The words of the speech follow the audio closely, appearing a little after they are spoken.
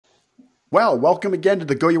Well, welcome again to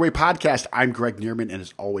the Go Your Way podcast. I'm Greg Knieriemen, and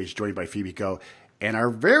as always, joined by Phoebe Goh. And our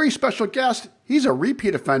very special guest, he's a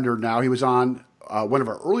repeat offender now. He was on one of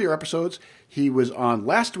our earlier episodes. He was on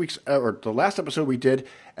last week's, or the last episode we did,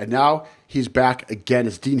 and now he's back again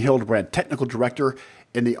as Dean Hildebrand, Technical Director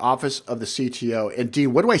in the Office of the CTO. And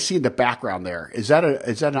Dean, what do I see in the background there? Is that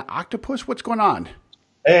an octopus? What's going on?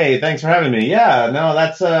 Hey, thanks for having me. Yeah, no,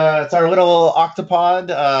 that's our little octopod.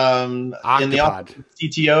 In the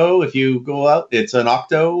CTO, if you go out, it's an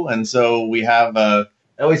octo, and so we have. I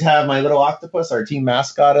always have my little octopus, our team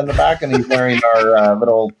mascot, in the back, and he's wearing our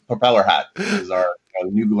little propeller hat. This is our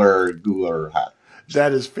Googler hat.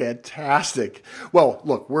 That is fantastic. Well,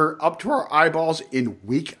 look, we're up to our eyeballs in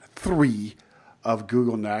week 3 of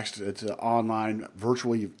Google Next. It's an online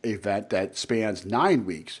virtual event that spans 9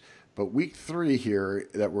 weeks. But week 3 here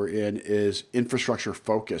that we're in is infrastructure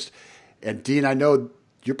focused. And Dean, I know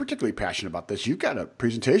you're particularly passionate about this. You've got a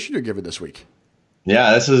presentation you're giving this week.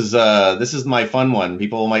 Yeah, this is my fun one.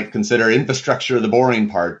 People might consider infrastructure the boring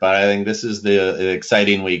part, but I think this is the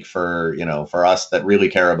exciting week for us that really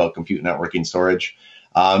care about compute networking storage.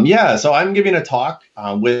 So I'm giving a talk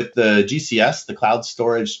with the GCS, the Cloud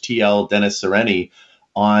Storage TL Dennis Sereni,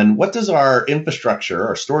 on what does our infrastructure,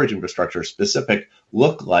 our storage infrastructure specific,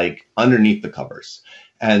 look like underneath the covers.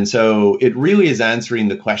 And so it really is answering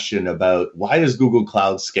the question about why does Google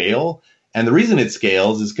Cloud scale? And the reason it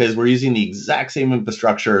scales is because we're using the exact same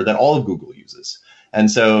infrastructure that all of Google uses.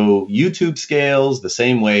 And so YouTube scales the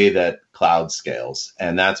same way that cloud scales.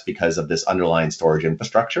 And that's because of this underlying storage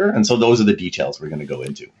infrastructure. And so those are the details we're going to go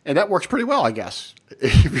into. And that works pretty well, I guess,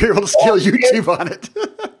 if you're able to scale YouTube on it.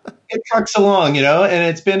 It trucks along, and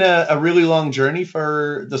it's been a really long journey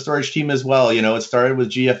for the storage team as well. It started with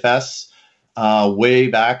GFS way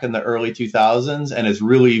back in the early 2000s, and it's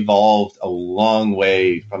really evolved a long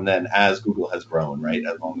way from then as Google has grown, right,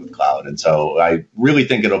 along with cloud. And so I really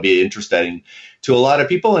think it'll be interesting to a lot of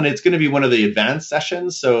people, and it's going to be one of the advanced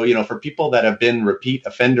sessions. So, for people that have been repeat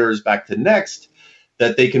offenders back to Next,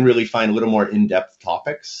 that they can really find a little more in-depth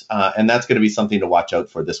topics. And that's going to be something to watch out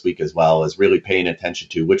for this week as well, is really paying attention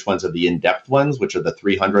to which ones are the in-depth ones, which are the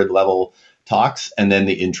 300 level talks, and then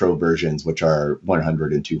the intro versions, which are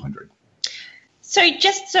 100 and 200. So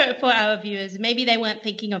for our viewers, maybe they weren't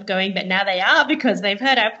thinking of going, but now they are because they've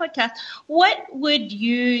heard our podcast. What would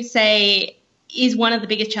you say is one of the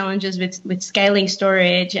biggest challenges with scaling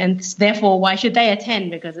storage, and therefore why should they attend?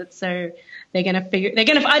 Because I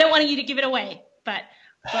don't want you to give it away. But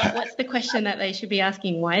what's the question that they should be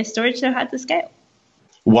asking? Why is storage so hard to scale?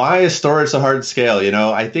 Why is storage so hard to scale?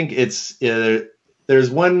 I think there's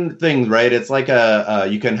one thing, right? It's like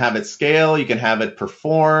you can have it scale, you can have it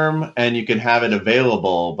perform, and you can have it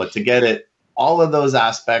available. But to get it, all of those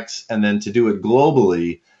aspects, and then to do it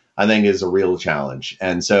globally, I think is a real challenge.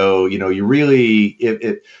 And so, you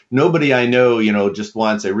really, nobody I know, just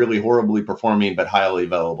wants a really horribly performing but highly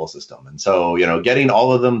available system. And so, getting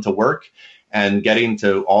all of them to work and getting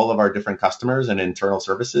to all of our different customers and internal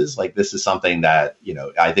services, like this is something that,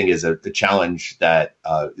 I think is a challenge that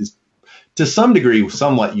is to some degree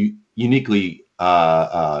somewhat uniquely,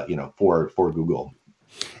 for Google.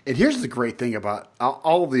 And here's the great thing about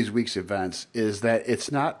all of these week's events is that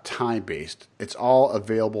it's not time-based. It's all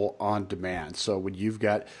available on demand. So when you've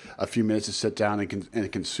got a few minutes to sit down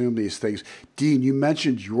and consume these things. Dean, you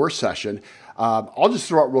mentioned your session. I'll just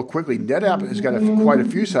throw out real quickly. NetApp has got quite a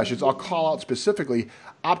few sessions. I'll call out specifically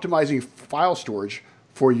optimizing file storage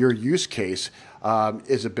for your use case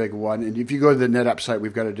is a big one. And if you go to the NetApp site,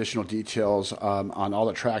 we've got additional details on all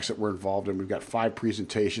the tracks that we're involved in. We've got 5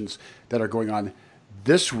 presentations that are going on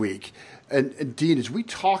this week. And Dean, as we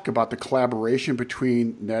talk about the collaboration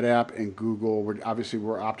between NetApp and Google, we're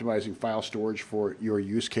optimizing file storage for your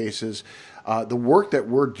use cases. The work that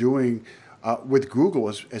we're doing with Google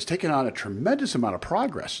has taken on a tremendous amount of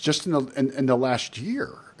progress just in the last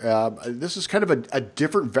year. This is kind of a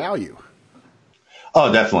different value. Oh,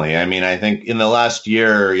 definitely. I mean, I think in the last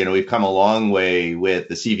year, we've come a long way with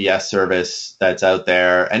the CVS service that's out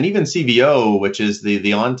there, and even CVO, which is the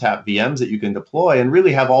ONTAP VMs that you can deploy and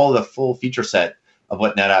really have all the full feature set of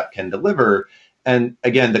what NetApp can deliver. And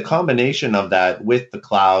again, the combination of that with the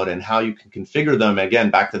cloud and how you can configure them,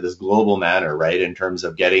 again, back to this global manner, right, in terms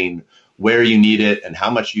of getting where you need it and how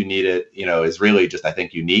much you need it, is really just, I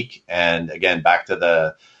think, unique. And again, back to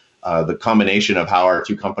the combination of how our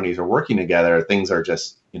two companies are working together, things are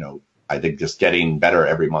just, I think just getting better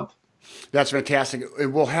every month. That's fantastic.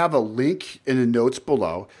 And we'll have a link in the notes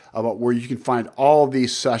below about where you can find all of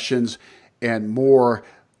these sessions and more.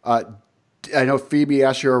 I know Phoebe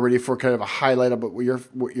asked you already for kind of a highlight about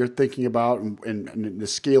what you're thinking about and the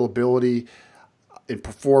scalability in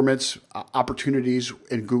performance, opportunities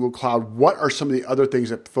in Google Cloud. What are some of the other things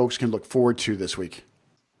that folks can look forward to this week?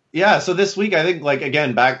 Yeah, so this week, I think, like,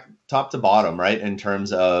 again, back top to bottom, right, in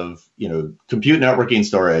terms of, compute, networking,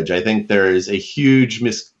 storage, I think there is a huge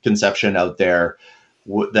misconception out there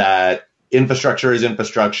that infrastructure is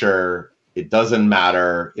infrastructure. It doesn't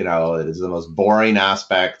matter. It is the most boring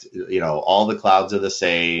aspect. All the clouds are the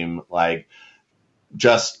same. Like,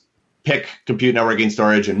 just pick compute, networking,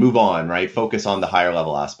 storage, and move on, right? Focus on the higher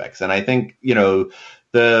level aspects. And I think,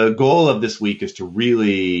 the goal of this week is to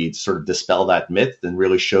really sort of dispel that myth and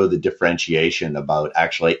really show the differentiation about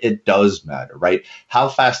actually it does matter, right? How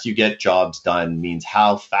fast you get jobs done means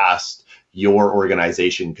how fast your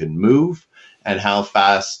organization can move, and how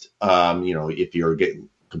fast, if you're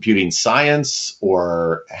computing science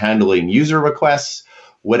or handling user requests,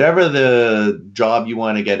 whatever the job you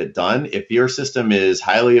want to get it done, if your system is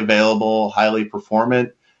highly available, highly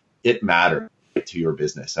performant, it matters to your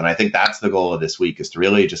business. And I think that's the goal of this week, is to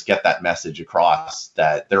really just get that message across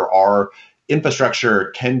that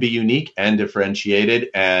infrastructure can be unique and differentiated,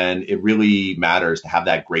 and it really matters to have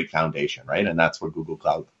that great foundation, right? And that's where Google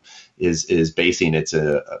Cloud is basing its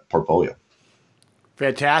portfolio.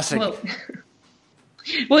 Fantastic.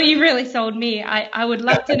 Well, you really sold me. I would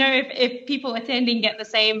love to know if people attending get the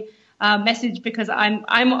same message, because I'm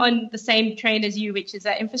on the same train as you, which is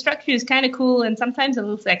that infrastructure is kind of cool and sometimes a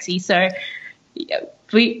little sexy. So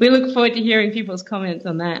we look forward to hearing people's comments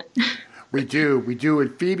on that. We do.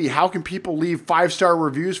 And Phoebe, how can people leave 5-star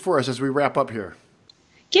reviews for us as we wrap up here?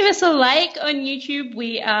 Give us a like on YouTube.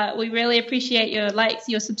 We really appreciate your likes,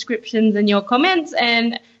 your subscriptions, and your comments.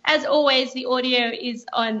 And as always, the audio is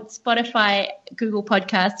on Spotify, Google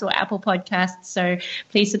Podcasts, or Apple Podcasts. So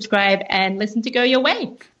please subscribe and listen to Go Your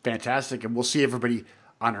Way. Fantastic. And we'll see everybody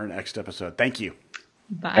on our next episode. Thank you.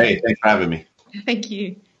 Bye. Hey, thanks for having me. Thank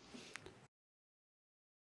you.